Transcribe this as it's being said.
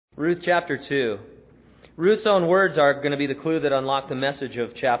Ruth chapter 2. Ruth's own words are going to be the clue that unlock the message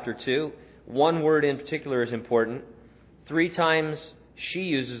of chapter 2. One word in particular is important. 3 times she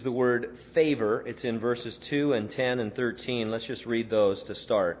uses the word favor. It's in verses 2 and 10 and 13. Let's just read those to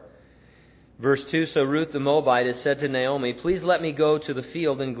start. Verse 2, So Ruth the Moabitess said to Naomi, Please let me go to the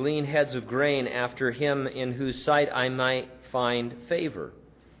field and glean heads of grain after him in whose sight I might find favor.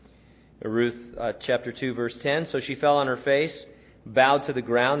 Ruth chapter 2, verse 10, So she fell on her face, bowed to the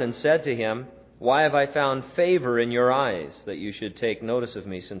ground, and said to him, Why have I found favor in your eyes, that you should take notice of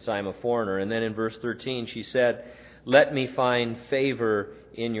me, since I am a foreigner? And then in verse 13 she said, Let me find favor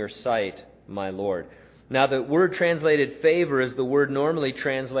in your sight, my Lord. Now the word translated favor is the word normally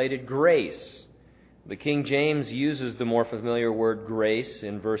translated grace. The King James uses the more familiar word grace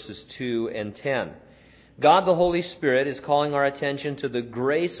in verses 2 and 10. God the Holy Spirit is calling our attention to the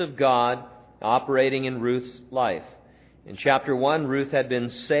grace of God operating in Ruth's life. In chapter 1, Ruth had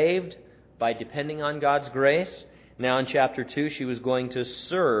been saved by depending on God's grace. Now in chapter 2, she was going to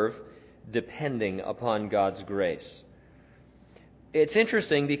serve depending upon God's grace. It's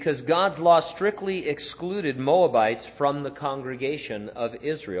interesting because God's law strictly excluded Moabites from the congregation of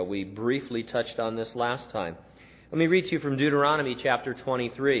Israel. We briefly touched on this last time. Let me read to you from Deuteronomy chapter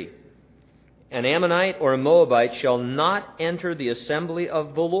 23. An Ammonite or a Moabite shall not enter the assembly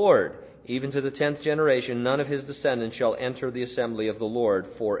of the Lord. Even to the 10th generation, none of his descendants shall enter the assembly of the Lord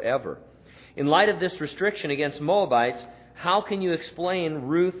forever. In light of this restriction against Moabites, how can you explain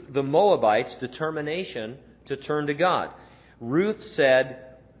Ruth the Moabite's determination to turn to God? Ruth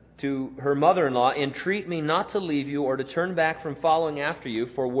said to her mother-in-law, Entreat me not to leave you or to turn back from following after you,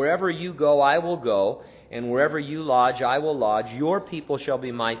 for wherever you go I will go, and wherever you lodge I will lodge. Your people shall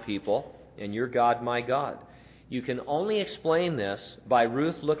be my people, and your God my God. You can only explain this by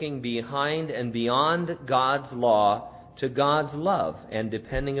Ruth looking behind and beyond God's law to God's love and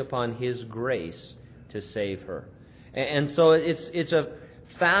depending upon His grace to save her. And so it's a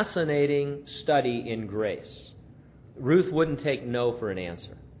fascinating study in grace. Ruth wouldn't take no for an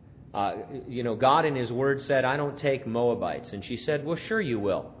answer. God in His Word said, I don't take Moabites. And she said, well, sure you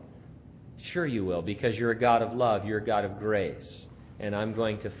will. Sure you will, because you're a God of love, you're a God of grace. And I'm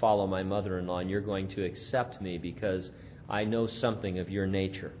going to follow my mother-in-law, and you're going to accept me because I know something of your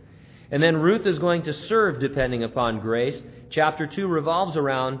nature. And then Ruth is going to serve depending upon grace. Chapter 2 revolves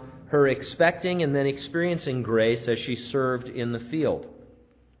around her expecting and then experiencing grace as she served in the field.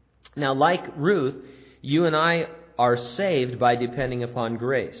 Now, like Ruth, you and I are saved by depending upon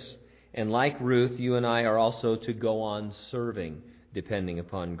grace. And like Ruth, you and I are also to go on serving depending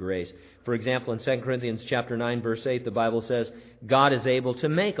upon grace. For example, in 2 Corinthians chapter 9, verse 8, the Bible says, God is able to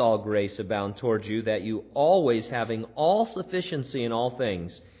make all grace abound towards you, that you always having all sufficiency in all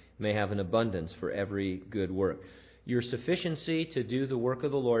things may have an abundance for every good work. Your sufficiency to do the work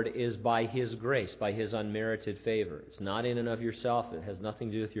of the Lord is by His grace, by His unmerited favor. It's not in and of yourself. It has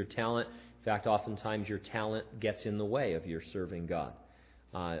nothing to do with your talent. In fact, oftentimes your talent gets in the way of your serving God.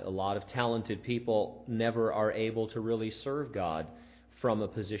 A lot of talented people never are able to really serve God from a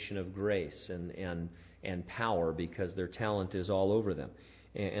position of grace and power because their talent is all over them.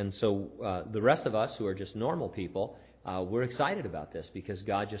 And so the rest of us who are just normal people, we're excited about this because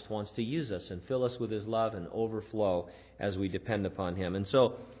God just wants to use us and fill us with His love and overflow as we depend upon Him. And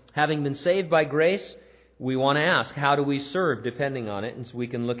so, having been saved by grace, we want to ask, how do we serve depending on it? And so we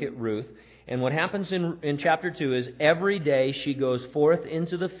can look at Ruth. And what happens in chapter 2 is every day she goes forth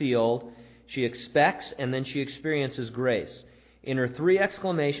into the field, she expects, and then she experiences grace. In her 3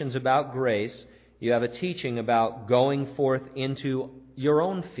 exclamations about grace, you have a teaching about going forth into your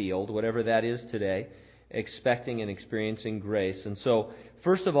own field, whatever that is today, expecting and experiencing grace. And so,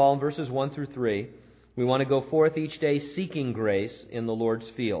 first of all, in verses 1 through 3, we want to go forth each day seeking grace in the Lord's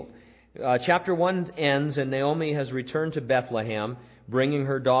field. Chapter 1 ends, and Naomi has returned to Bethlehem, bringing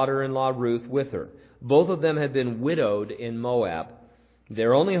her daughter-in-law Ruth with her. Both of them had been widowed in Moab.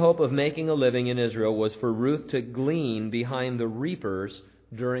 Their only hope of making a living in Israel was for Ruth to glean behind the reapers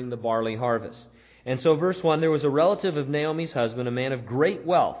during the barley harvest. And so, verse 1, there was a relative of Naomi's husband, a man of great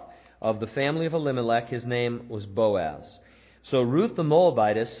wealth, of the family of Elimelech. His name was Boaz. So Ruth the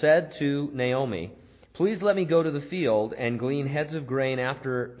Moabitess said to Naomi, Please let me go to the field and glean heads of grain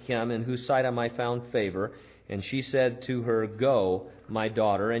after him in whose sight I might found favor. And she said to her, Go, my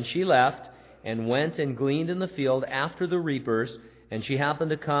daughter. And she left and went and gleaned in the field after the reapers. And she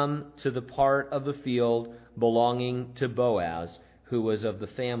happened to come to the part of the field belonging to Boaz, who was of the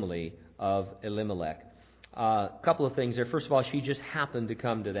family of Elimelech. A couple of things there. First of all, she just happened to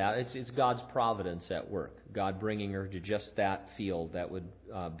come to that. It's God's providence at work. God bringing her to just that field that would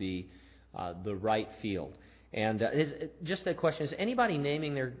be the right field. And just a question, is anybody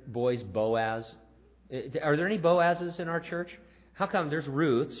naming their boys Boaz? Are there any Boazes in our church? How come? There's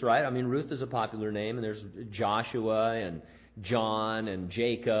Ruths, right? I mean, Ruth is a popular name, and there's Joshua and John and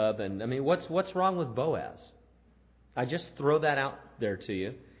Jacob. And I mean, what's wrong with Boaz? I just throw that out there to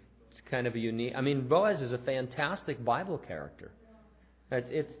you. It's kind of a unique... I mean, Boaz is a fantastic Bible character.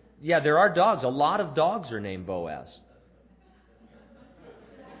 There are dogs. A lot of dogs are named Boaz.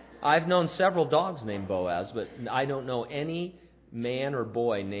 I've known several dogs named Boaz, but I don't know any man or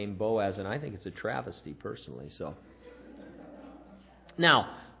boy named Boaz, and I think it's a travesty personally. So,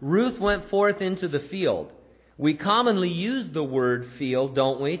 now, Ruth went forth into the field. We commonly use the word field,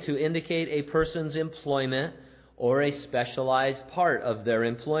 don't we, to indicate a person's employment or a specialized part of their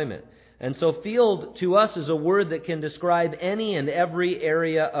employment. And so field to us is a word that can describe any and every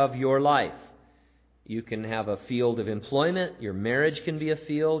area of your life. You can have a field of employment. Your marriage can be a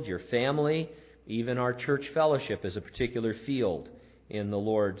field. Your family, even our church fellowship is a particular field in the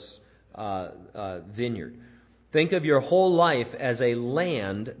Lord's vineyard. Think of your whole life as a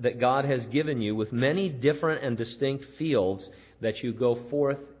land that God has given you with many different and distinct fields that you go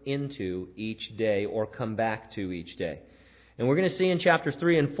forth into each day or come back to each day. And we're going to see in chapters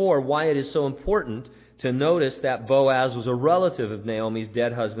 3 and 4 why it is so important to notice that Boaz was a relative of Naomi's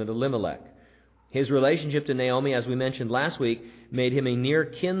dead husband Elimelech. His relationship to Naomi, as we mentioned last week, made him a near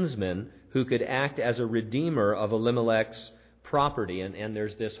kinsman who could act as a redeemer of Elimelech's property. And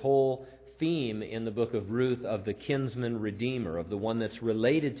there's this whole theme in the book of Ruth of the kinsman redeemer, of the one that's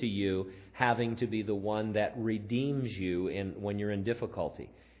related to you having to be the one that redeems you when you're in difficulty.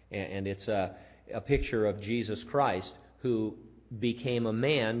 And it's a picture of Jesus Christ, who became a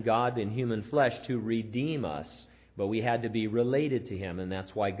man, God in human flesh, to redeem us. But we had to be related to him, and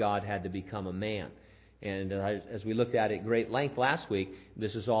that's why God had to become a man. And as we looked at it at great length last week,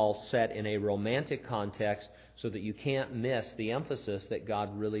 this is all set in a romantic context so that you can't miss the emphasis that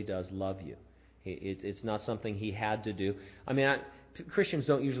God really does love you. It's not something he had to do. I mean, Christians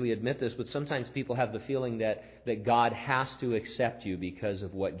don't usually admit this, but sometimes people have the feeling that God has to accept you because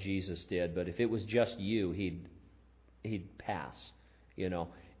of what Jesus did. But if it was just you, he'd pass.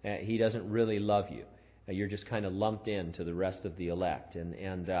 He doesn't really love you. You're just kind of lumped into the rest of the elect.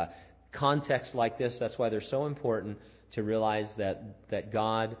 And contexts like this, that's why they're so important to realize that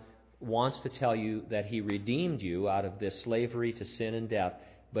God wants to tell you that he redeemed you out of this slavery to sin and death,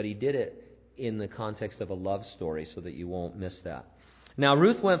 but he did it in the context of a love story so that you won't miss that. Now,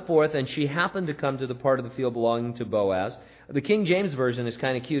 Ruth went forth, and she happened to come to the part of the field belonging to Boaz. The King James Version is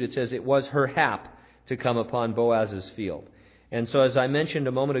kind of cute. It says it was her hap to come upon Boaz's field. And so, as I mentioned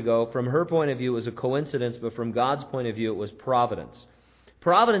a moment ago, from her point of view, it was a coincidence, but from God's point of view, it was providence.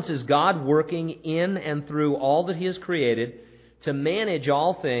 Providence is God working in and through all that he has created to manage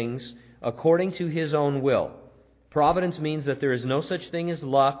all things according to his own will. Providence means that there is no such thing as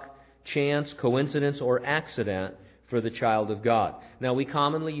luck, chance, coincidence, or accident for the child of God. Now, we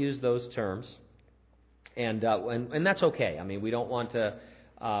commonly use those terms, and that's okay. I mean, we don't want to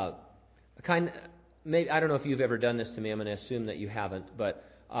maybe I don't know if you've ever done this to me. I'm going to assume that you haven't, but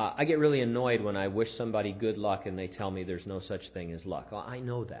I get really annoyed when I wish somebody good luck and they tell me there's no such thing as luck. Well, I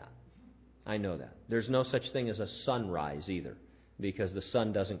know that. There's no such thing as a sunrise either, because the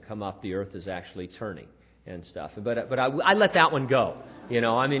sun doesn't come up, the earth is actually turning and stuff. But I let that one go.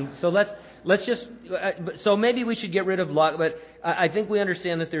 I mean, so let's just so maybe we should get rid of luck. But I think we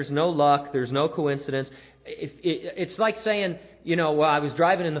understand that there's no luck, there's no coincidence. It's like saying, well, I was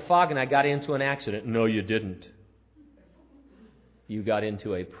driving in the fog and I got into an accident. No, you didn't. You got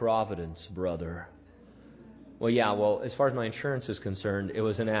into a providence, brother. Well, as far as my insurance is concerned, it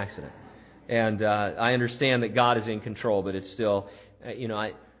was an accident. And I understand that God is in control, but it's still,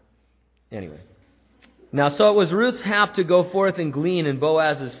 anyway. Now, so it was Ruth's hap to go forth and glean in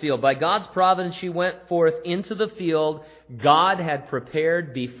Boaz's field. By God's providence, she went forth into the field God had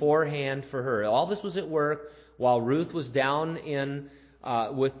prepared beforehand for her. All this was at work while Ruth was down in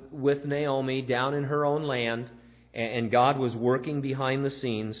with Naomi, down in her own land, and God was working behind the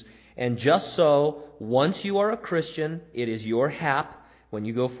scenes. And just so, once you are a Christian, it is your hap, when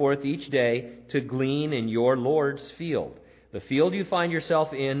you go forth each day, to glean in your Lord's field. The field you find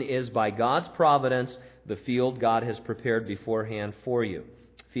yourself in is, by God's providence, the field God has prepared beforehand for you.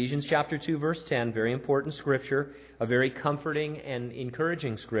 Ephesians chapter 2, verse 10, very important scripture, a very comforting and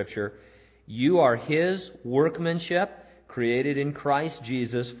encouraging scripture. You are his workmanship, created in Christ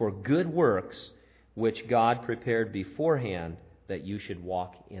Jesus for good works, which God prepared beforehand that you should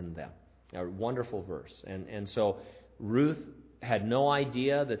walk in them. A wonderful verse. And so Ruth had no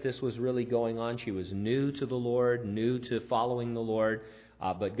idea that this was really going on. She was new to the Lord, new to following the Lord.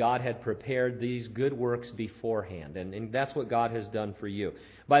 But God had prepared these good works beforehand, and that's what God has done for you.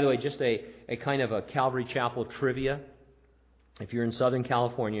 By the way, just a kind of a Calvary Chapel trivia. If you're in Southern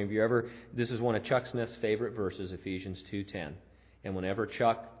California, this is one of Chuck Smith's favorite verses, Ephesians 2:10. And whenever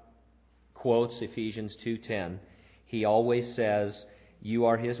Chuck quotes Ephesians 2:10, he always says, you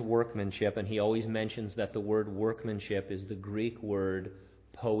are his workmanship, and he always mentions that the word workmanship is the Greek word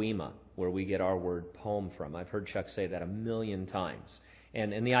poema, where we get our word poem from. I've heard Chuck say that 1,000,000 times.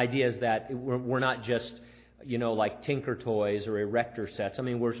 And the idea is that we're not just, like Tinker Toys or Erector sets. I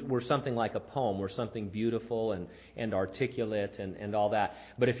mean, we're something like a poem. We're something beautiful and articulate and all that.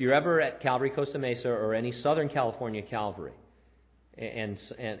 But if you're ever at Calvary Costa Mesa or any Southern California Calvary, and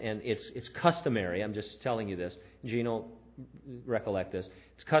it's customary, I'm just telling you this, Gino, recollect this,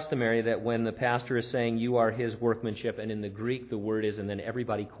 it's customary that when the pastor is saying you are his workmanship, and in the Greek the word is, and then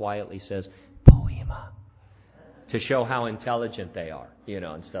everybody quietly says, poema, to show how intelligent they are,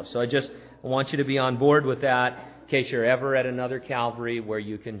 and stuff. So I want you to be on board with that in case you're ever at another Calvary where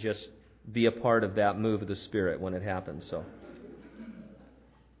you can just be a part of that move of the Spirit when it happens. So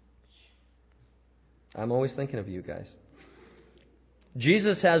I'm always thinking of you guys.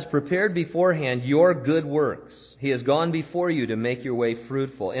 Jesus has prepared beforehand your good works. He has gone before you to make your way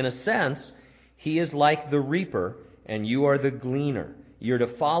fruitful. In a sense, he is like the reaper, and you are the gleaner. You're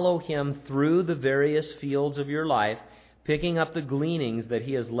to follow him through the various fields of your life, picking up the gleanings that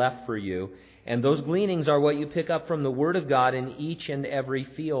he has left for you. And those gleanings are what you pick up from the Word of God in each and every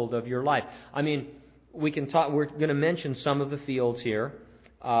field of your life. I mean, we're going to mention some of the fields here.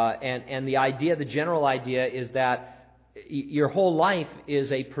 And the general idea is that your whole life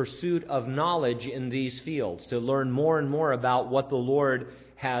is a pursuit of knowledge in these fields, to learn more and more about what the Lord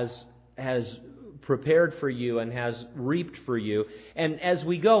has prepared for you and has reaped for you. And as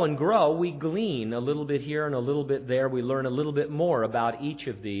we go and grow, we glean a little bit here and a little bit there. We learn a little bit more about each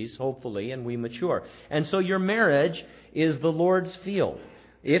of these, hopefully, and we mature. And so your marriage is the Lord's field.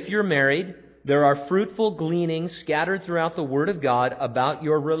 If you're married, there are fruitful gleanings scattered throughout the Word of God about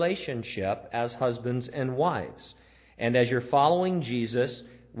your relationship as husbands and wives. And as you're following Jesus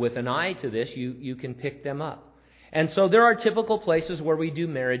with an eye to this, you can pick them up. And so there are typical places where we do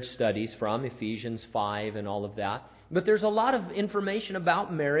marriage studies from, Ephesians 5 and all of that. But there's a lot of information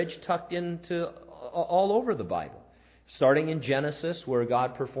about marriage tucked into all over the Bible. Starting in Genesis, where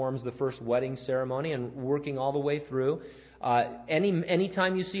God performs the first wedding ceremony, and working all the way through.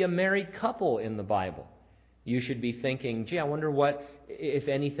 Anytime you see a married couple in the Bible, you should be thinking, gee, I wonder what, if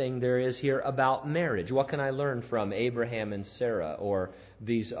anything, there is here about marriage. What can I learn from Abraham and Sarah or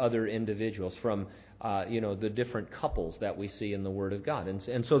these other individuals, from the different couples that we see in the Word of God?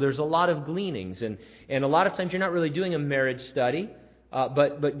 And so there's a lot of gleanings. And a lot of times you're not really doing a marriage study,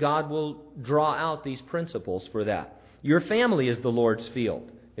 but God will draw out these principles for that. Your family is the Lord's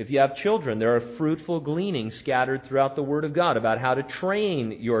field. If you have children, there are fruitful gleanings scattered throughout the Word of God about how to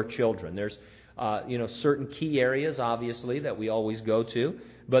train your children. There's certain key areas, obviously, that we always go to,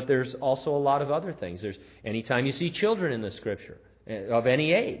 but there's also a lot of other things. There's anytime you see children in the Scripture of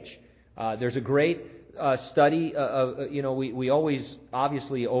any age, there's a great study. We always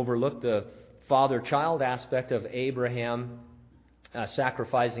obviously overlook the father-child aspect of Abraham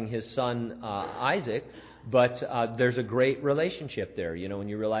sacrificing his son Isaac. But there's a great relationship there, when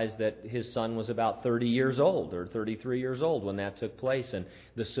you realize that his son was about 30 years old or 33 years old when that took place, and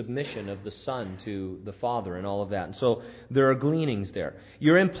the submission of the son to the father and all of that. And so there are gleanings there.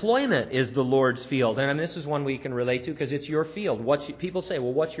 Your employment is the Lord's field. And this is one we can relate to because it's your field. People say,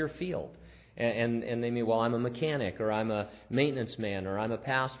 well, what's your field? And they mean, well, I'm a mechanic, or I'm a maintenance man, or I'm a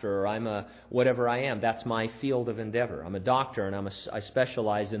pastor, or I'm a whatever I am. That's my field of endeavor. I'm a doctor, and I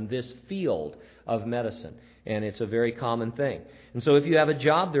specialize in this field of medicine. And it's a very common thing. And so if you have a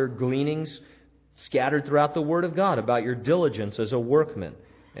job, there are gleanings scattered throughout the Word of God about your diligence as a workman.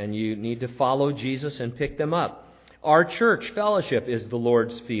 And you need to follow Jesus and pick them up. Our church fellowship is the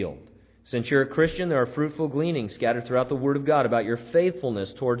Lord's field. Since you're a Christian, there are fruitful gleanings scattered throughout the Word of God about your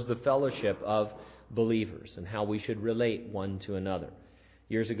faithfulness towards the fellowship of believers and how we should relate one to another.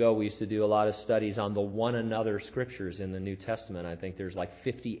 Years ago, we used to do a lot of studies on the one another scriptures in the New Testament. I think there's like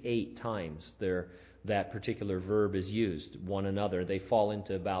 58 times that particular verb is used, one another. They fall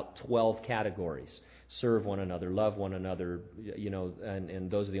into about 12 categories. Serve one another, love one another, and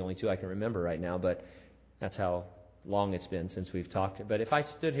those are the only two I can remember right now, but that's how long it's been since we've talked. But if I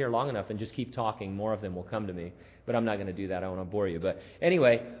stood here long enough and just keep talking, more of them will come to me. But I'm not going to do that. I don't want to bore you. But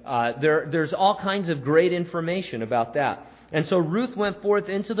anyway, there's all kinds of great information about that. And so Ruth went forth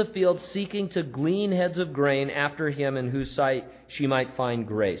into the field seeking to glean heads of grain after him in whose sight she might find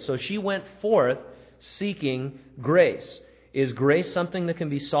grace. So she went forth seeking grace. Is grace something that can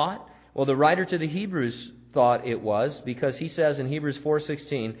be sought? Well, the writer to the Hebrews thought it was, because he says in Hebrews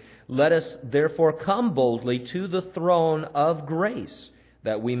 4:16, "Let us therefore come boldly to the throne of grace,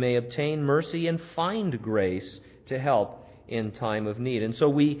 that we may obtain mercy and find grace to help in time of need." And so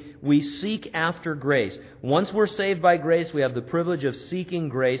we seek after grace. Once we're saved by grace, we have the privilege of seeking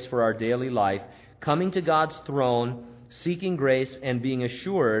grace for our daily life, coming to God's throne, seeking grace, and being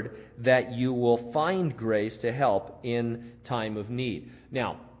assured that you will find grace to help in time of need.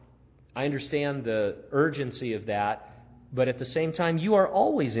 Now, I understand the urgency of that, but at the same time, you are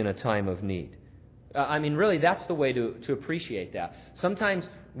always in a time of need. Really, that's the way to appreciate that. Sometimes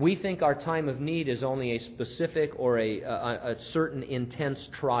we think our time of need is only a specific or a certain intense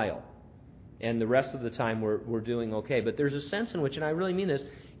trial, and the rest of the time we're doing okay. But there's a sense in which, and I really mean this,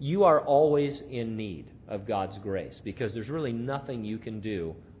 you are always in need of God's grace, because there's really nothing you can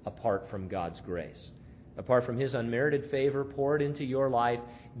do apart from God's grace. Apart from His unmerited favor poured into your life,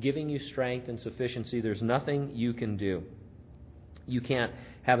 giving you strength and sufficiency, there's nothing you can do. You can't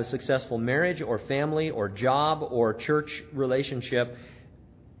have a successful marriage or family or job or church relationship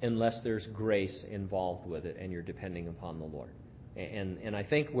unless there's grace involved with it and you're depending upon the Lord. And I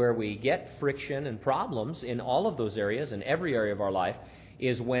think where we get friction and problems in all of those areas, in every area of our life,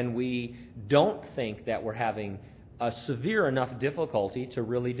 is when we don't think that we're having a severe enough difficulty to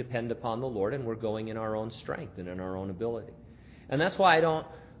really depend upon the Lord, and we're going in our own strength and in our own ability. And that's why I don't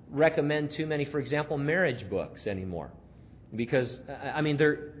recommend too many, for example, marriage books anymore. Because,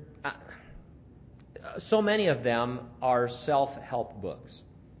 so many of them are self-help books.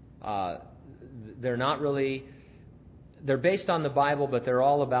 They're not really, they're based on the Bible, but they're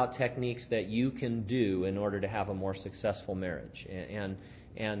all about techniques that you can do in order to have a more successful marriage. And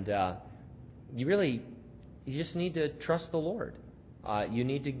you just need to trust the Lord. You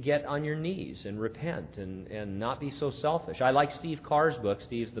need to get on your knees and repent and not be so selfish. I like Steve Carr's book.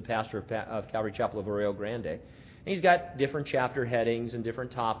 Steve's the pastor of Calvary Chapel of Arroyo Grande. And he's got different chapter headings and different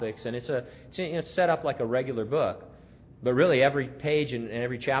topics, and it's set up like a regular book. But really, every page and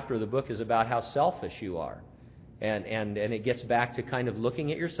every chapter of the book is about how selfish you are. And it gets back to kind of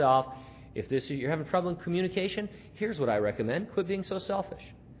looking at yourself. If you're having trouble in communication, here's what I recommend. Quit being so selfish.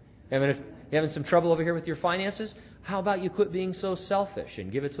 And if you're having some trouble over here with your finances, how about you quit being so selfish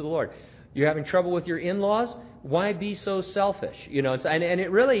and give it to the Lord? You're having trouble with your in-laws? Why be so selfish? And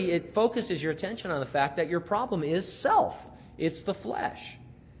it focuses your attention on the fact that your problem is self. It's the flesh.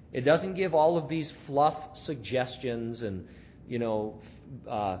 It doesn't give all of these fluff suggestions and,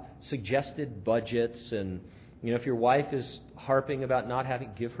 suggested budgets. And, if your wife is harping about not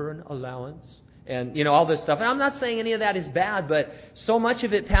having, give her an allowance. And, all this stuff. And I'm not saying any of that is bad, but so much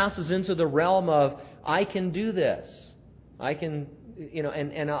of it passes into the realm of, I can do this. I can,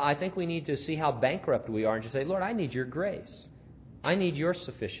 and I think we need to see how bankrupt we are and just say, Lord, I need your grace. I need your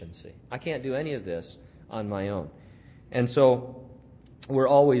sufficiency. I can't do any of this on my own. And so we're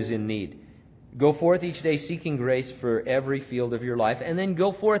always in need. Go forth each day seeking grace for every field of your life, and then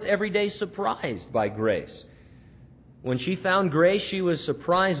go forth every day surprised by grace. When she found grace, she was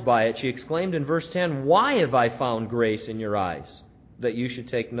surprised by it. She exclaimed in verse 10, "Why have I found grace in your eyes, that you should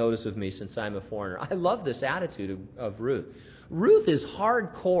take notice of me since I'm a foreigner?" I love this attitude of Ruth. Ruth is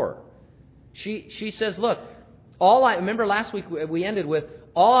hardcore. She says, look, remember last week we ended with,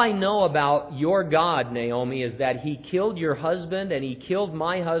 all I know about your God, Naomi, is that He killed your husband and He killed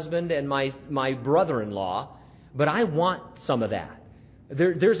my husband and my brother-in-law, but I want some of that.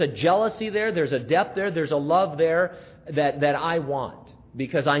 There's a jealousy there, there's a depth there, there's a love there that I want,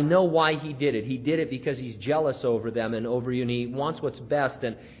 because I know why He did it. He did it because He's jealous over them and over you, and He wants what's best,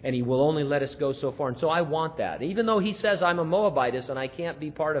 and He will only let us go so far. And so I want that. Even though He says I'm a Moabitess and I can't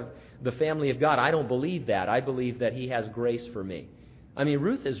be part of the family of God, I don't believe that. I believe that He has grace for me.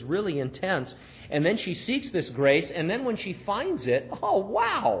 Ruth is really intense. And then she seeks this grace, and then when she finds it, oh,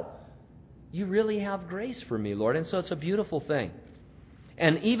 wow, you really have grace for me, Lord. And so it's a beautiful thing.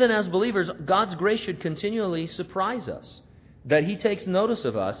 And even as believers, God's grace should continually surprise us, that He takes notice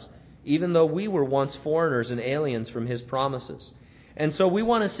of us, even though we were once foreigners and aliens from His promises. And so we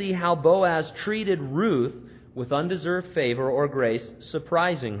want to see how Boaz treated Ruth with undeserved favor or grace,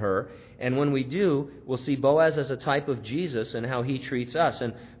 surprising her. And when we do, we'll see Boaz as a type of Jesus and how He treats us.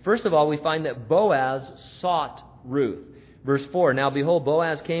 And first of all, we find that Boaz sought Ruth. Verse 4, "Now behold,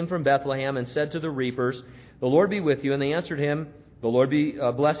 Boaz came from Bethlehem and said to the reapers, 'The Lord be with you.' And they answered him, 'The Lord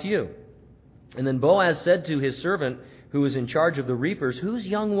bless you.' And then Boaz said to his servant who was in charge of the reapers, 'Whose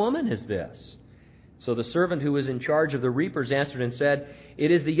young woman is this?' So the servant who was in charge of the reapers answered and said,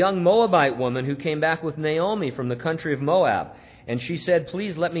 'It is the young Moabite woman who came back with Naomi from the country of Moab.' And she said,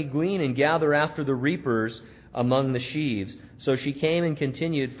 "Please let me glean and gather after the reapers among the sheaves." So she came and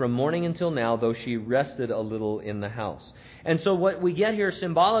continued from morning until now, though she rested a little in the house. And so what we get here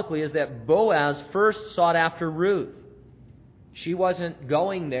symbolically is that Boaz first sought after Ruth. She wasn't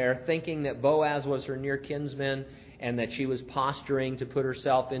going there thinking that Boaz was her near kinsman and that she was posturing to put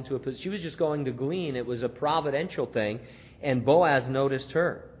herself into a position. She was just going to glean. It was a providential thing, and Boaz noticed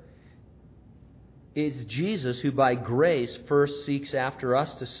her. It's Jesus who by grace first seeks after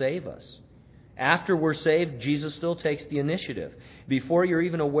us to save us. After we're saved, Jesus still takes the initiative. Before you're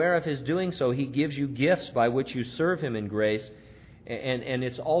even aware of His doing so, He gives you gifts by which you serve Him in grace. And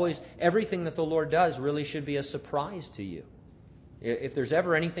it's always, everything that the Lord does really should be a surprise to you. If there's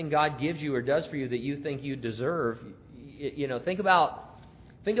ever anything God gives you or does for you that you think you deserve, think about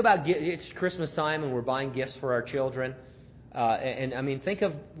it's Christmas time and we're buying gifts for our children. Think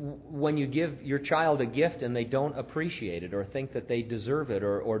of when you give your child a gift and they don't appreciate it or think that they deserve it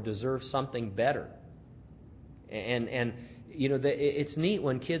or deserve something better. It's neat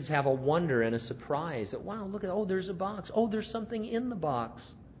when kids have a wonder and a surprise that, wow, look at, oh, there's a box. Oh, there's something in the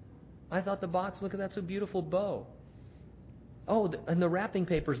box. I thought the box, look at that's a beautiful bow. Oh, and the wrapping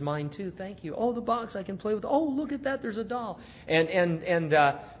paper's mine too. Thank you. Oh, the box I can play with. Oh, look at that. There's a doll. No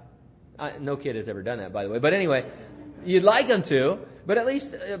kid has ever done that, by the way. But anyway, you'd like them to, but at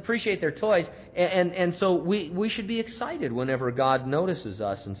least appreciate their toys. And so we should be excited whenever God notices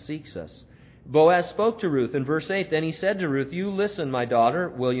us and seeks us. Boaz spoke to Ruth in verse 8. Then he said to Ruth, "You listen, my daughter,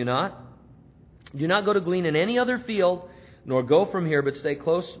 will you not? Do not go to glean in any other field, nor go from here, but stay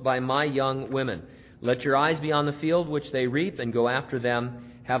close by my young women. Let your eyes be on the field which they reap, and go after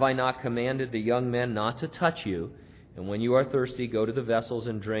them. Have I not commanded the young men not to touch you? And when you are thirsty, go to the vessels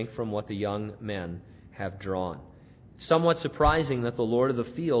and drink from what the young men have drawn." Somewhat surprising that the Lord of the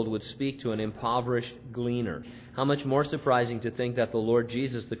field would speak to an impoverished gleaner. How much more surprising to think that the Lord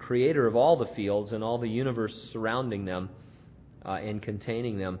Jesus, the creator of all the fields and all the universe surrounding them and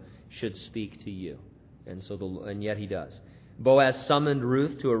containing them, should speak to you. And yet He does. Boaz summoned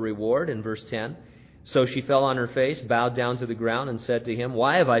Ruth to a reward in verse 10. So she fell on her face, bowed down to the ground, and said to him,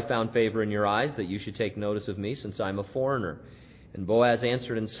 "Why have I found favor in your eyes, that you should take notice of me, since I am a foreigner?" And Boaz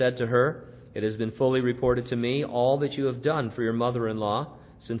answered and said to her, "It has been fully reported to me all that you have done for your mother-in-law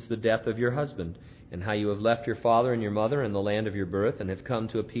since the death of your husband, and how you have left your father and your mother in the land of your birth, and have come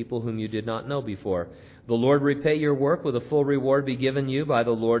to a people whom you did not know before. The Lord repay your work, with a full reward be given you by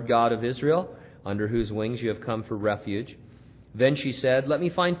the Lord God of Israel, under whose wings you have come for refuge." Then she said, "Let me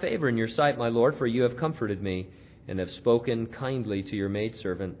find favor in your sight, my Lord, for you have comforted me, and have spoken kindly to your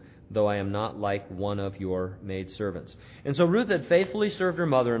maidservant, though I am not like one of your maidservants." And so Ruth had faithfully served her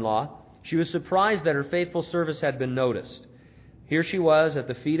mother-in-law. She was surprised that her faithful service had been noticed. Here she was at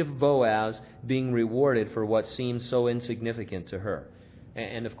the feet of Boaz, being rewarded for what seemed so insignificant to her.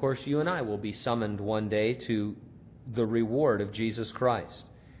 And of course, you and I will be summoned one day to the reward of Jesus Christ.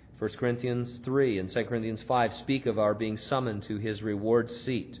 1 Corinthians 3 and 2 Corinthians 5 speak of our being summoned to His reward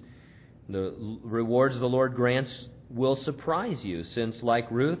seat. The rewards the Lord grants will surprise you, since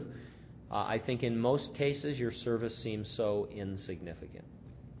like Ruth, I think in most cases your service seems so insignificant.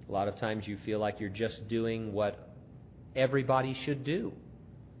 A lot of times you feel like you're just doing what everybody should do,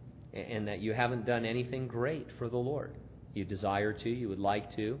 and that you haven't done anything great for the Lord. You desire to, you would like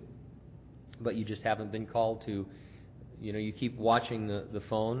to, but you just haven't been called to. You keep watching the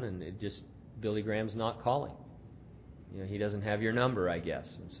phone, and Billy Graham's not calling. He doesn't have your number, I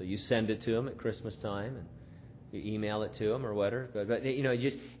guess. And so you send it to him at Christmas time, and you email it to him or whatever. But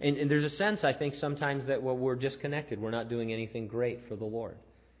and there's a sense, I think, sometimes that we're disconnected. We're not doing anything great for the Lord.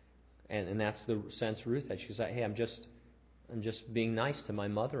 And that's the sense Ruth had. She's like, "Hey, I'm just being nice to my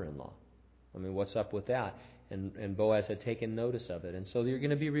mother-in-law. I mean, what's up with that?" And Boaz had taken notice of it. And so you're going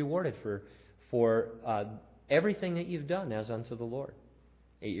to be rewarded for everything that you've done as unto the Lord.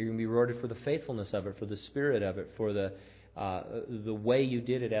 You're going to be rewarded for the faithfulness of it, for the spirit of it, for the way you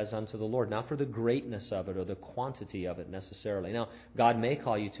did it as unto the Lord, not for the greatness of it or the quantity of it necessarily. Now, God may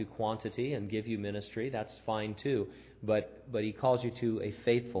call you to quantity and give you ministry. That's fine too. But He calls you to a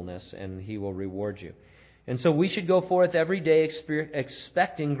faithfulness, and He will reward you. And so we should go forth every day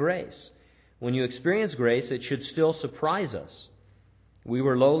expecting grace. When you experience grace, it should still surprise us. We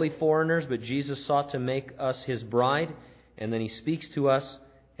were lowly foreigners, but Jesus sought to make us His bride, and then He speaks to us,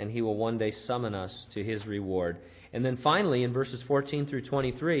 and He will one day summon us to His reward. And then finally, in verses 14 through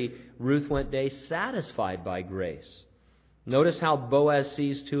 23, Ruth went day satisfied by grace. Notice how Boaz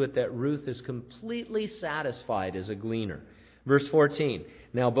sees to it that Ruth is completely satisfied as a gleaner. Verse 14,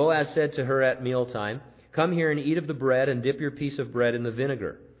 "Now Boaz said to her at mealtime, 'Come here and eat of the bread, and dip your piece of bread in the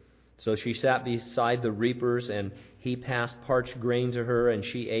vinegar.' So she sat beside the reapers, and he passed parched grain to her, and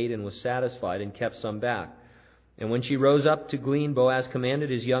she ate and was satisfied and kept some back. And when she rose up to glean, Boaz commanded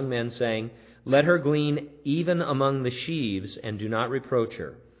his young men, saying, Let her glean even among the sheaves, and do not reproach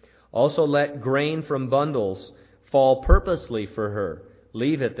her. Also let grain from bundles fall purposely for her.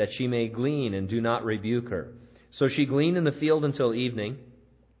 Leave it that she may glean, and do not rebuke her. So she gleaned in the field until evening,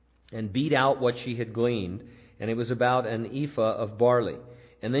 and beat out what she had gleaned, and it was about an ephah of barley.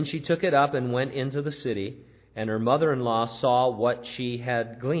 And then she took it up and went into the city, and her mother-in-law saw what she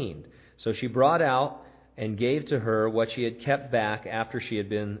had gleaned. So she brought out and gave to her what she had kept back after she had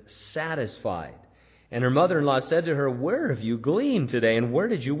been satisfied. And her mother-in-law said to her, Where have you gleaned today, and where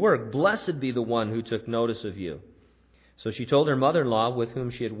did you work? Blessed be the one who took notice of you. So she told her mother-in-law with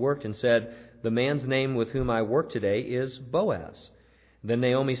whom she had worked, and said, The man's name with whom I work today is Boaz. Then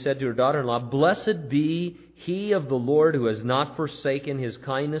Naomi said to her daughter-in-law, Blessed be he of the Lord who has not forsaken his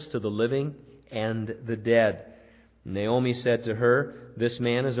kindness to the living and the dead. Naomi said to her, This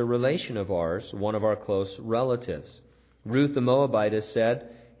man is a relation of ours, one of our close relatives. Ruth the Moabitess said,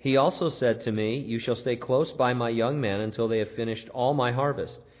 He also said to me, You shall stay close by my young men until they have finished all my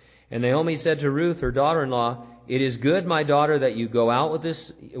harvest. And Naomi said to Ruth, her daughter-in-law, It is good, my daughter, that you go out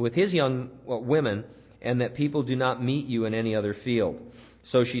with his young women, and that people do not meet you in any other field.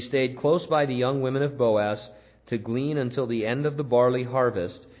 So she stayed close by the young women of Boaz to glean until the end of the barley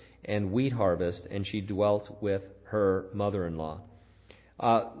harvest and wheat harvest, and she dwelt with her mother-in-law.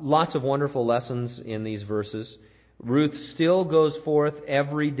 Lots of wonderful lessons in these verses. Ruth still goes forth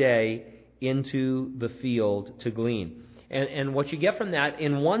every day into the field to glean. And what you get from that,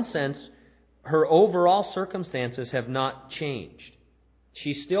 in one sense, her overall circumstances have not changed.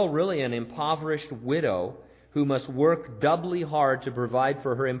 She's still really an impoverished widow who must work doubly hard to provide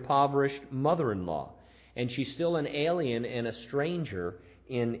for her impoverished mother-in-law. And she's still an alien and a stranger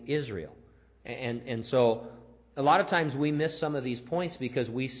in Israel. And so a lot of times we miss some of these points because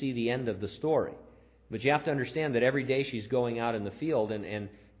we see the end of the story. But you have to understand that every day she's going out in the field and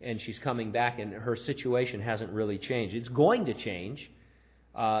she's coming back, and her situation hasn't really changed. It's going to change,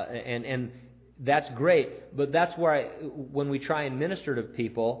 and that's great. But that's where when we try and minister to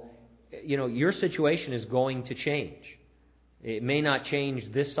people, your situation is going to change. It may not change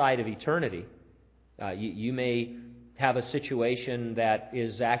this side of eternity. You may have a situation that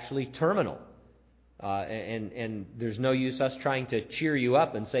is actually terminal. And there's no use us trying to cheer you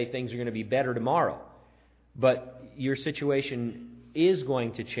up and say things are going to be better tomorrow. But your situation is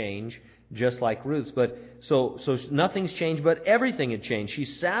going to change, just like Ruth's. But so nothing's changed, but everything had changed.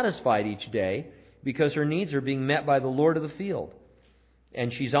 She's satisfied each day because her needs are being met by the Lord of the field.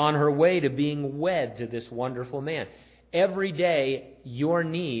 And she's on her way to being wed to this wonderful man. Every day, your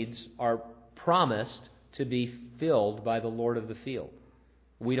needs are promised to be filled by the Lord of the field.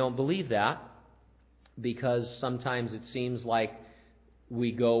 We don't believe that because sometimes it seems like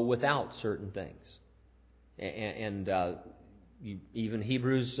we go without certain things. And even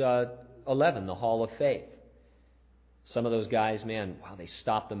Hebrews 11, the hall of faith. Some of those guys, they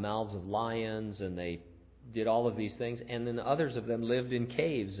stopped the mouths of lions and they did all of these things. And then others of them lived in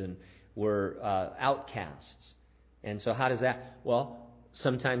caves and were outcasts. And so how does that? Well,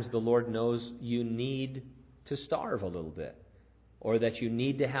 sometimes the Lord knows you need to starve a little bit, or that you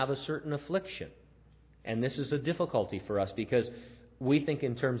need to have a certain affliction. And this is a difficulty for us because we think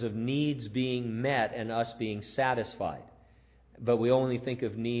in terms of needs being met and us being satisfied. But we only think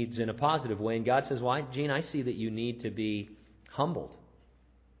of needs in a positive way. And God says, well, Gene, I see that you need to be humbled.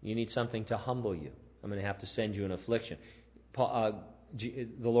 You need something to humble you. I'm going to have to send you an affliction. The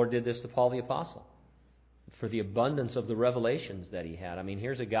Lord did this to Paul the Apostle for the abundance of the revelations that he had. I mean,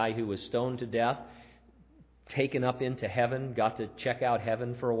 here's a guy who was stoned to death, taken up into heaven, got to check out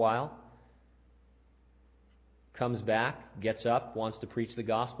heaven for a while, comes back, gets up, wants to preach the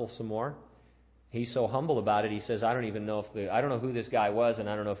gospel some more. He's so humble about it, he says, I don't know who this guy was, and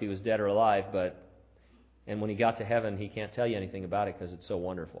I don't know if he was dead or alive, and when he got to heaven, he can't tell you anything about it because it's so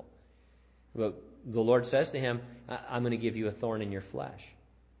wonderful. But the Lord says to him, I'm going to give you a thorn in your flesh.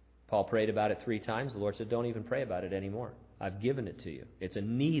 Paul prayed about it 3 times. The Lord said, don't even pray about it anymore. I've given it to you. It's a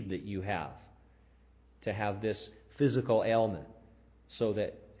need that you have to have this physical ailment so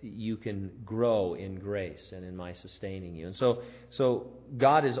that you can grow in grace and in my sustaining you. And so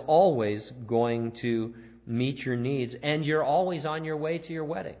God is always going to meet your needs, and you're always on your way to your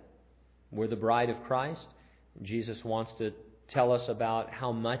wedding. We're the bride of Christ. Jesus wants to tell us about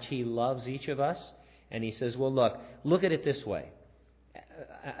how much he loves each of us. And he says, well, look at it this way.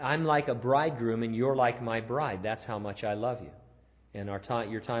 I'm like a bridegroom and you're like my bride. That's how much I love you. And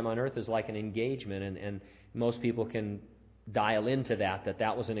your time on earth is like an engagement, and most people can dial into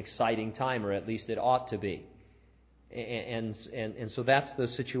that was an exciting time, or at least it ought to be. And so that's the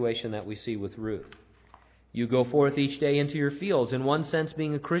situation that we see with Ruth. You go forth each day into your fields. In one sense,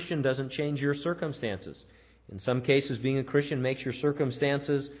 being a Christian doesn't change your circumstances. In some cases, being a Christian makes your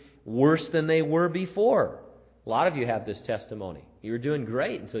circumstances worse than they were before. A lot of you have this testimony. You were doing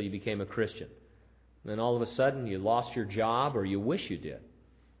great until you became a Christian. Then all of a sudden you lost your job, or you wish you did,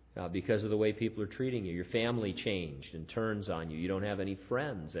 because of the way people are treating you. Your family changed and turns on you. You don't have any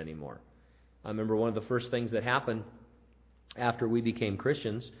friends anymore. I remember one of the first things that happened after we became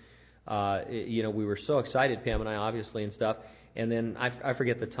Christians. We were so excited, Pam and I, obviously, and stuff. And then I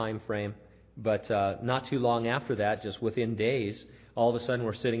forget the time frame, but not too long after that, just within days, all of a sudden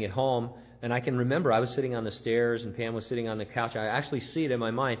we're sitting at home. And I can remember I was sitting on the stairs and Pam was sitting on the couch. I actually see it in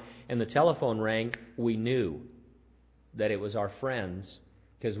my mind. And the telephone rang. We knew that it was our friends,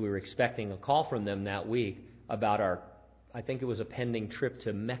 because we were expecting a call from them that week about I think it was a pending trip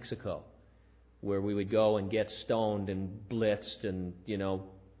to Mexico, where we would go and get stoned and blitzed and,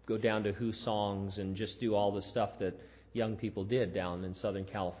 go down to Hoosongs and just do all the stuff that young people did down in Southern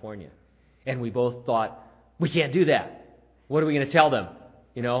California. And we both thought, we can't do that. What are we going to tell them?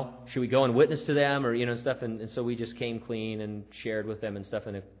 Should we go and witness to them or, stuff? And so we just came clean and shared with them and stuff.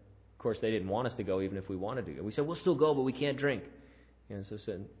 And of course, they didn't want us to go, even if we wanted to go. We said, we'll still go, but we can't drink. And so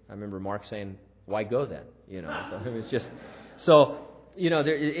I remember Mark saying, why go then? So it was just,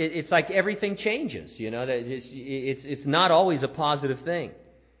 it's like everything changes, it's not always a positive thing.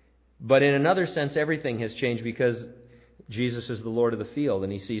 But in another sense, everything has changed because Jesus is the Lord of the field,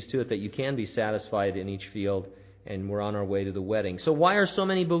 and He sees to it that you can be satisfied in each field, and we're on our way to the wedding. So why are so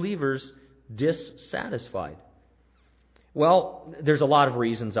many believers dissatisfied? Well, there's a lot of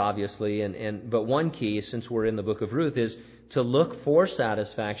reasons, obviously, but one key, since we're in the book of Ruth, is to look for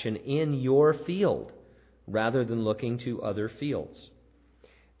satisfaction in your field rather than looking to other fields.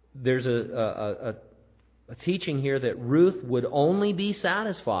 There's a teaching here that Ruth would only be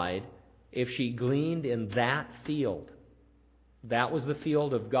satisfied if she gleaned in that field. That was the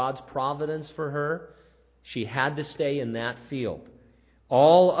field of God's providence for her. She had to stay in that field.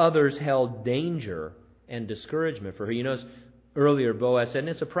 All others held danger and discouragement for her. Earlier Boaz said, and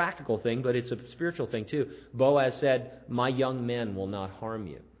it's a practical thing, but it's a spiritual thing too. Boaz said, my young men will not harm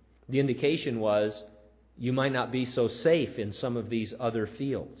you. The indication was, you might not be so safe in some of these other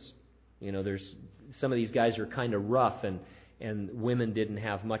fields. There's some of these guys are kind of rough, and women didn't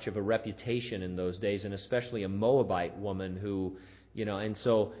have much of a reputation in those days, and especially a Moabite woman who, and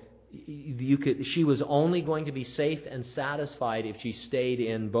so she was only going to be safe and satisfied if she stayed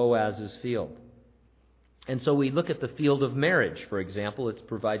in Boaz's field. And so we look at the field of marriage, for example. It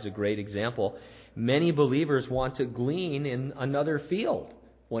provides a great example. Many believers want to glean in another field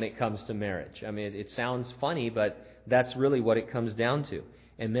when it comes to marriage. I mean, it sounds funny, but that's really what it comes down to.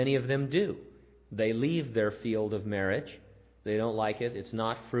 And many of them do. They leave their field of marriage. They don't like it. It's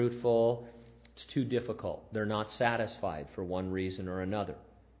not fruitful. It's too difficult. They're not satisfied for one reason or another.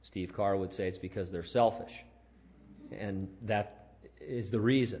 Steve Carr would say it's because they're selfish. And that is the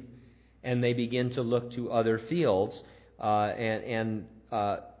reason. And they begin to look to other fields. And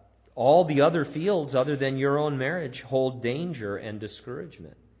all the other fields other than your own marriage hold danger and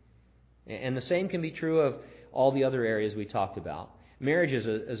discouragement. And the same can be true of all the other areas we talked about. Marriage is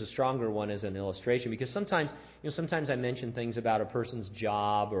a stronger one as an illustration, because sometimes I mention things about a person's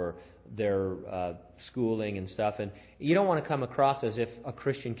job or their schooling and stuff, and you don't want to come across as if a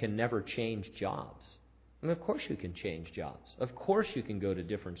Christian can never change jobs. I mean, of course you can change jobs. Of course you can go to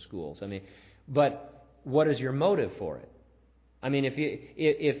different schools. I mean, but what is your motive for it? I mean,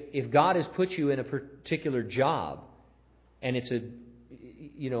 if God has put you in a particular job, and it's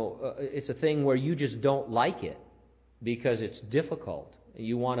a thing where you just don't like it because it's difficult,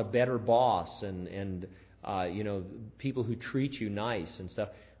 you want a better boss and people who treat you nice and stuff.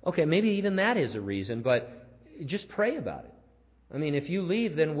 Okay, maybe even that is a reason, but just pray about it. I mean, if you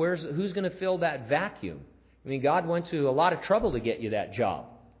leave, then who's going to fill that vacuum? I mean, God went to a lot of trouble to get you that job.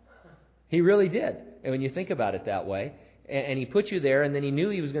 He really did. And when you think about it that way, and He put you there, and then He knew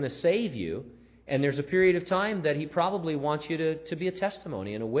He was going to save you, and there's a period of time that He probably wants you to be a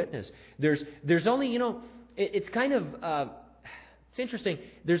testimony and a witness. There's only, it's kind of, it's interesting.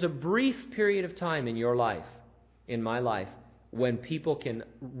 There's a brief period of time in your life, in my life, when people can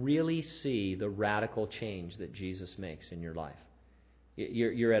really see the radical change that Jesus makes in your life.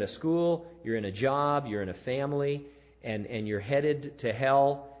 You're at a school, you're in a job, you're in a family, and you're headed to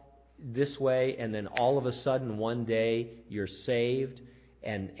hell this way, and then all of a sudden one day you're saved,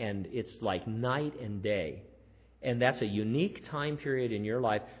 and it's like night and day. And that's a unique time period in your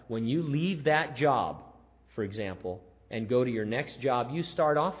life when you leave that job, for example, and go to your next job, you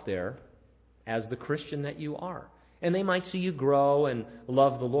start off there as the Christian that you are. And they might see you grow and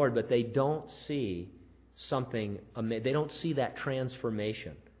love the Lord, but they don't see they don't see that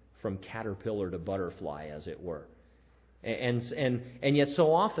transformation from caterpillar to butterfly, as it were. And yet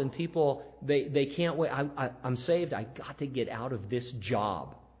so often people, they can't wait. I'm saved. I got to get out of this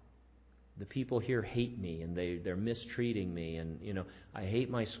job. The people here hate me, and they're mistreating me, and I hate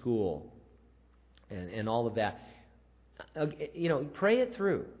my school, and all of that. Pray it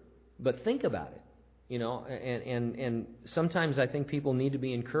through, but think about it. And sometimes I think people need to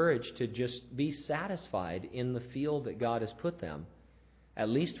be encouraged to just be satisfied in the field that God has put them, at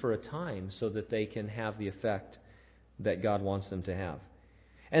least for a time, so that they can have the effect that God wants them to have.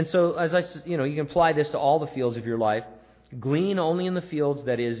 And so, as you can apply this to all the fields of your life. Glean only in the fields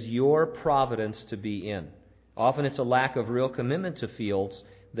that is your providence to be in. Often it's a lack of real commitment to fields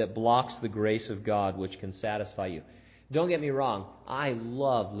that blocks the grace of God, which can satisfy you. Don't get me wrong, I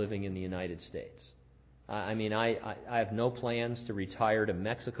love living in the United States. I have no plans to retire to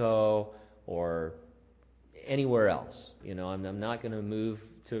Mexico or anywhere else. I'm not going to move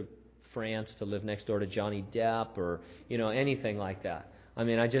to France to live next door to Johnny Depp or anything like that.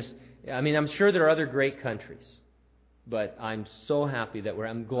 I'm sure there are other great countries, but I'm so happy that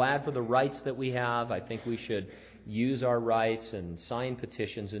I'm glad for the rights that we have. I think we should use our rights and sign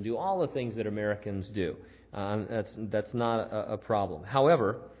petitions and do all the things that Americans do. That's not a problem.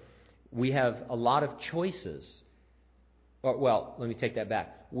 However, we have a lot of choices. Well, let me take that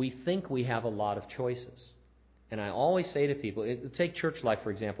back. We think we have a lot of choices. And I always say to people, take church life,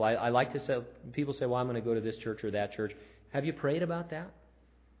 for example. I like to say, people say, well, I'm going to go to this church or that church. Have you prayed about that?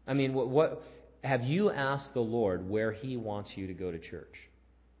 What have you asked the Lord where He wants you to go to church?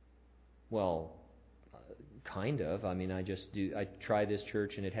 Well, kind of. I try this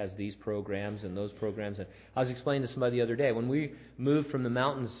church and it has these programs and those programs. And I was explaining to somebody the other day, when we moved from the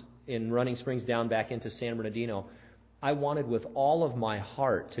mountains in Running Springs down back into San Bernardino, I wanted with all of my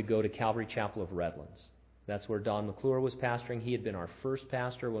heart to go to Calvary Chapel of Redlands. That's where Don McClure was pastoring. He had been our first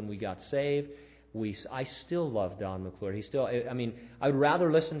pastor when we got saved. I still love Don McClure. I would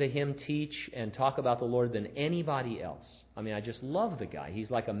rather listen to him teach and talk about the Lord than anybody else. I just love the guy.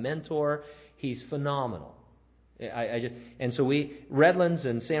 He's like a mentor. He's phenomenal. Redlands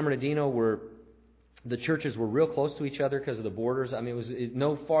and San Bernardino the churches were real close to each other because of the borders. It was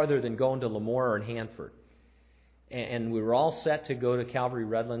no farther than going to Lemoore or in Hanford. And we were all set to go to Calvary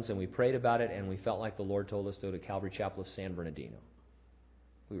Redlands, and we prayed about it, and we felt like the Lord told us to go to Calvary Chapel of San Bernardino.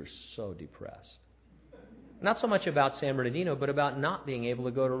 We were so depressed. Not so much about San Bernardino, but about not being able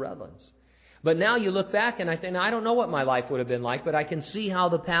to go to Redlands. But now you look back, and I say, now I don't know what my life would have been like, but I can see how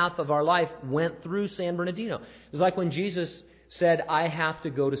the path of our life went through San Bernardino. It was like when Jesus said, I have to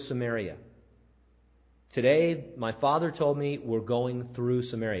go to Samaria. Today, my father told me we're going through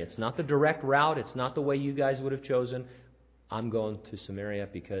Samaria. It's not the direct route. It's not the way you guys would have chosen. I'm going to Samaria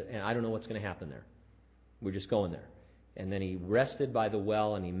and I don't know what's going to happen there. We're just going there. And then he rested by the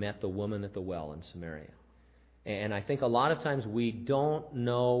well, and he met the woman at the well in Samaria. And I think a lot of times we don't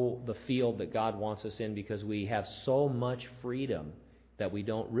know the field that God wants us in because we have so much freedom that we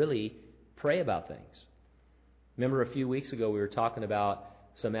don't really pray about things. Remember a few weeks ago we were talking about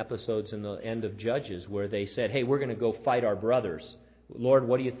some episodes in the end of Judges where they said, hey, we're going to go fight our brothers. Lord,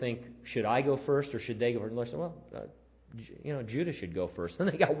 what do you think? Should I go first or should they go first? And the Lord said, well, Judah should go first. And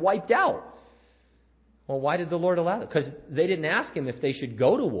they got wiped out. Well, why did the Lord allow that? Because they didn't ask him if they should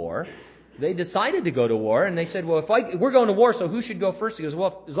go to war. They decided to go to war, and they said, well, we're going to war, so who should go first? He goes,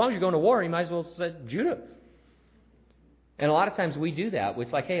 well, as long as you're going to war, you might as well say Judah. And a lot of times we do that.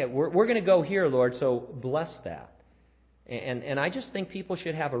 It's like, hey, we're going to go here, Lord, so bless that. And I just think people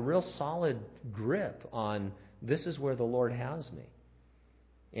should have a real solid grip on this is where the Lord has me.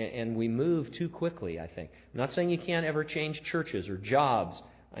 And we move too quickly, I think. I'm not saying you can't ever change churches or jobs.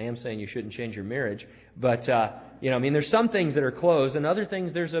 I am saying you shouldn't change your marriage. But, there's some things that are closed and other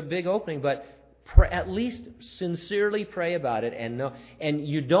things there's a big opening. But at least sincerely pray about it and know. And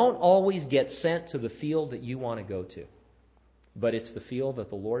you don't always get sent to the field that you want to go to. But it's the field that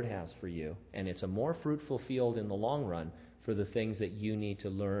the Lord has for you. And it's a more fruitful field in the long run for the things that you need to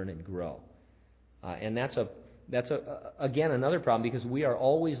learn and grow. And that's again another problem because we are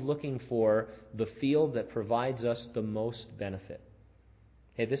always looking for the field that provides us the most benefit.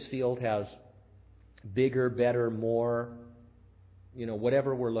 Hey, this field has bigger, better, more,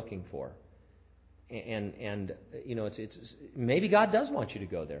 whatever we're looking for. And it's maybe God does want you to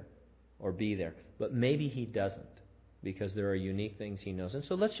go there or be there, but maybe He doesn't because there are unique things He knows. And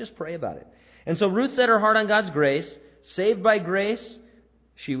so let's just pray about it. And so Ruth set her heart on God's grace, saved by grace,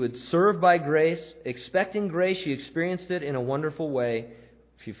 She would serve by grace, expecting grace. She experienced it in a wonderful way.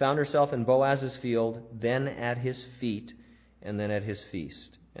 She found herself in Boaz's field, then at his feet, and then at his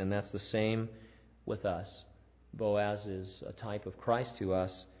feast. And that's the same with us. Boaz is a type of Christ to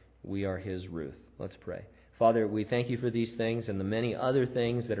us. We are his Ruth. Let's pray. Father, we thank you for these things and the many other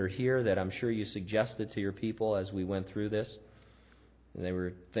things that are here that I'm sure you suggested to your people as we went through this. And they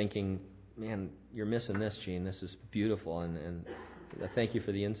were thinking, man, you're missing this, Gene. This is beautiful. And I thank you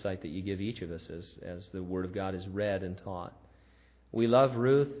for the insight that you give each of us as the Word of God is read and taught. We love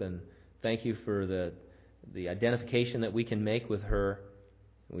Ruth, and thank you for the identification that we can make with her.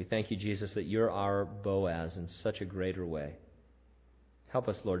 And we thank you, Jesus, that you're our Boaz in such a greater way. Help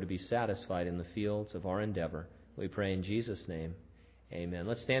us, Lord, to be satisfied in the fields of our endeavor. We pray in Jesus' name. Amen.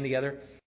 Let's stand together.